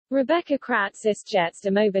Rebecca Kratz ist jetzt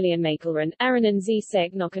Immobilienmaklerin, Erinnen sie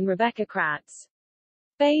sich noch an Rebecca Kratz.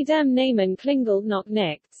 Bei dem Namen klingelt noch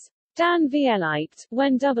nichts. Dan Vielleicht,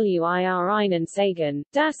 wenn wir einen sagen,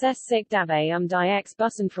 dass es sich dabei die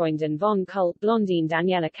Ex-Bussenfreundin von Kult Blondine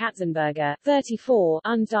Daniela Katzenberger, 34,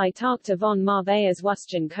 und die Tochter von Marveas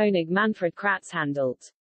Wustchen König Manfred Kratz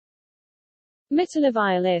handelt.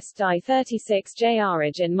 Mittlerweile ist die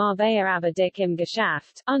 36-jährige in Marveja aber dick im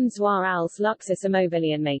Geschäft, und zwar als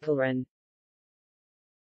Luxus-Immobilienmaklerin.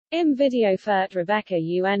 Im Video führt Rebecca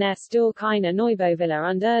uns durch eine Neubauvilla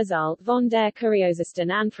und erzählt von der kuriosesten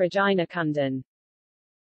Anfrage Kunden.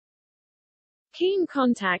 Kein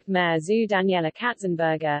Kontakt mehr zu Daniela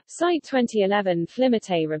Katzenberger, seit 2011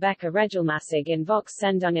 flimmerte Rebecca regelmäßig in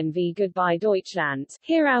Vox-Sendungen wie Goodbye Deutschland,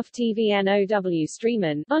 hier auf TVNOW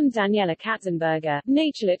streamen, und Daniela Katzenberger,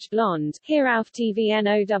 natürlich blond, hier auf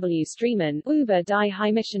TVNOW streamen, über die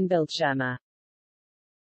heimischen Bildschirme.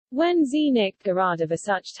 Wenn sie nicht gerade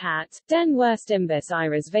versucht hat, den worst Imbiss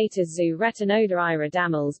ihres Vaters zu retten oder ihre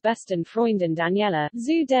damals besten Freundin Daniela,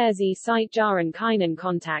 zu der sie seit Jahren keinen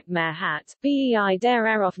Kontakt mehr hat, bei der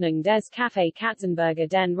Eröffnung des Café Katzenberger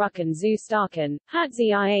den Rücken zu starken, hat sie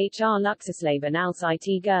ihr Luxusleben als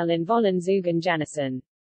IT-Girl in vollen Zügen genossen.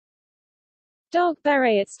 Doch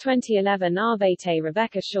bereits 2011 arbeitete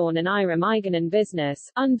Rebecca schon in ihrem eigenen Business,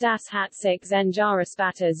 und das hat sich 10 Jahre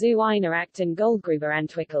später zu einer echten Goldgrube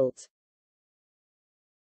entwickelt.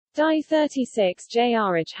 Die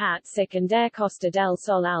 36-jährige hat sich in der Costa del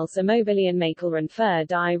Sol als Immobilienmaklerin für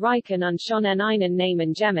die Reichen und schon einen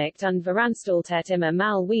Namen gemacht und veranstaltet immer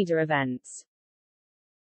mal wieder Events.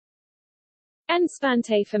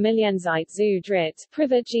 Entspannte Familienzeit zu dritt,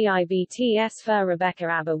 privat gibts für Rebecca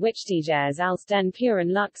aber wichtiger als den puren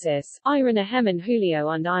Luxus, ihren Hemmen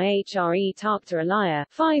Julio und ihre Tochter Elia,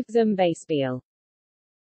 5 zum Beispiel.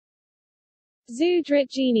 Zu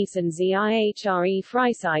dritt genießen sie ihre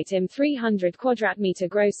Freizeit im 300 Quadratmeter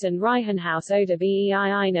großen Reihenhaus oder bei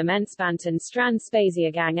einem entspannten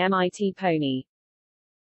Strandspaziergang mit Pony.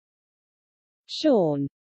 Sean